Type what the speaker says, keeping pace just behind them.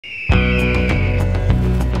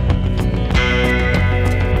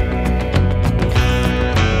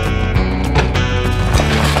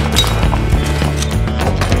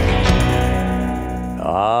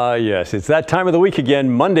Yes, it's that time of the week again,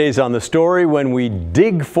 Mondays on The Story, when we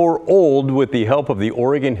dig for old with the help of the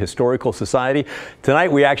Oregon Historical Society.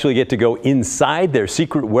 Tonight we actually get to go inside their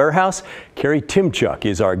secret warehouse. Carrie Timchuk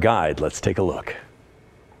is our guide. Let's take a look.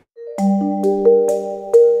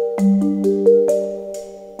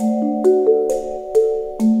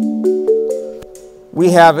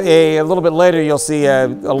 We have a little bit later, you'll see a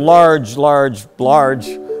large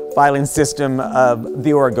filing system of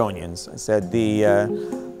the Oregonians. I said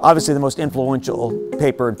obviously the most influential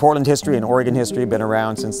paper in Portland history and Oregon history, been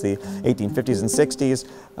around since the 1850s and 60s.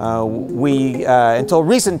 Until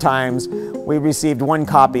recent times, we received one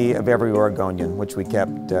copy of every Oregonian, which we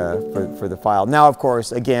kept for the file. Now, of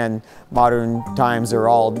course, again, modern times are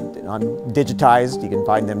all digitized. You can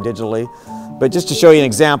find them digitally. But just to show you an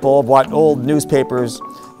example of what old newspapers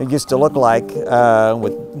used to look like,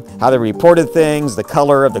 with how they reported things, the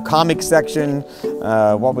color of the comic section,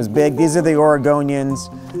 what was big. These are the Oregonians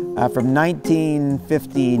from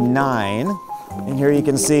 1959. And here you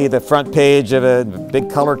can see the front page of a big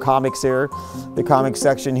color comics here, the comic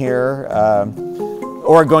section here.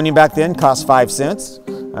 Oregonian back then cost 5 cents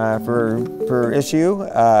per issue.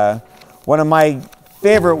 One of my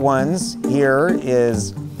favorite ones here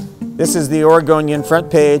is, this is the Oregonian front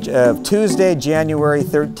page of Tuesday, January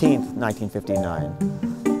 13th, 1959.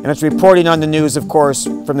 And it's reporting on the news, of course,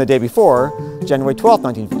 from the day before, January 12th,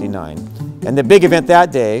 1959. And the big event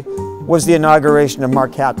that day was the inauguration of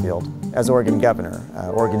Mark Hatfield as Oregon governor,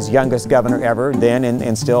 Oregon's youngest governor ever, then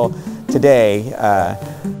and still today.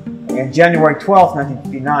 And January 12th,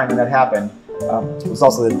 1959, when that happened, was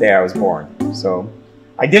also the day I was born. So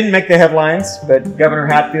I didn't make the headlines, but Governor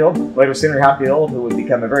Hatfield, later Senator Hatfield, who would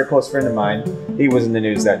become a very close friend of mine, he was in the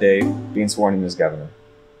news that day, being sworn in as governor.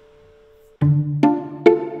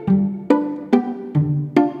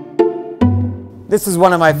 This is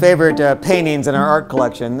one of my favorite paintings in our art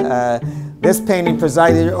collection. This painting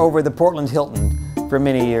presided over the Portland Hilton for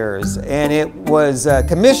many years, and it was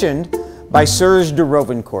commissioned by Serge de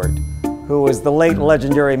Rovencourt, who was the late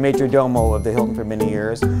legendary major domo of the Hilton for many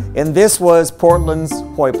years. And this was Portland's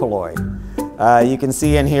hoi polloi. You can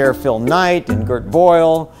see in here Phil Knight and Gert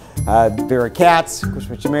Boyle, Vera Katz,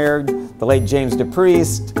 which married, the late James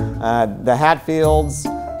DePriest, the Hatfields,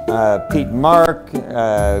 Pete Mark.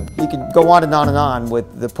 You could go on and on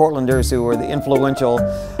with the Portlanders who were the influential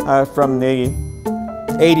from the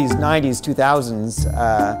 80s, 90s, 2000s.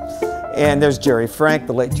 And there's Jerry Frank,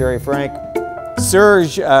 the late Jerry Frank.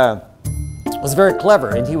 Serge was very clever,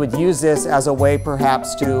 and he would use this as a way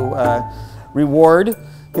perhaps to reward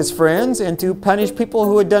his friends and to punish people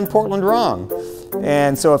who had done Portland wrong.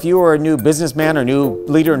 And so if you were a new businessman or new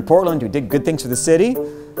leader in Portland who did good things for the city,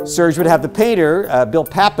 Serge would have the painter, Bill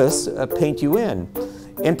Pappas, paint you in.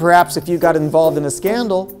 And perhaps if you got involved in a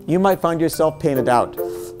scandal, you might find yourself painted out.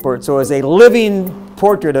 So as a living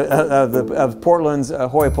portrait of Portland's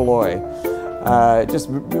hoi polloi. Just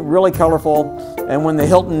really colorful. And when the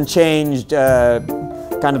Hilton changed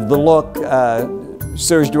kind of the look,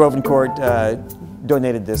 Serge de Rovencourt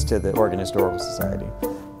donated this to the Oregon Historical Society.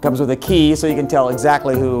 Comes with a key so you can tell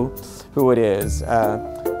exactly who it is.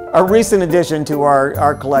 A recent addition to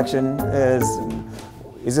our collection is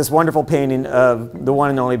this wonderful painting of the one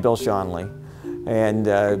and only Bill Schonely. And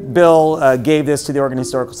Bill gave this to the Oregon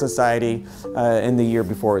Historical Society in the year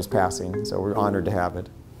before his passing, so we're honored to have it.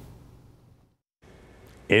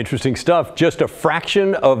 Interesting stuff. Just a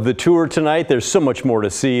fraction of the tour tonight. There's so much more to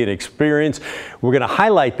see and experience. We're going to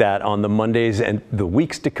highlight that on the Mondays and the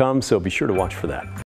weeks to come, so be sure to watch for that.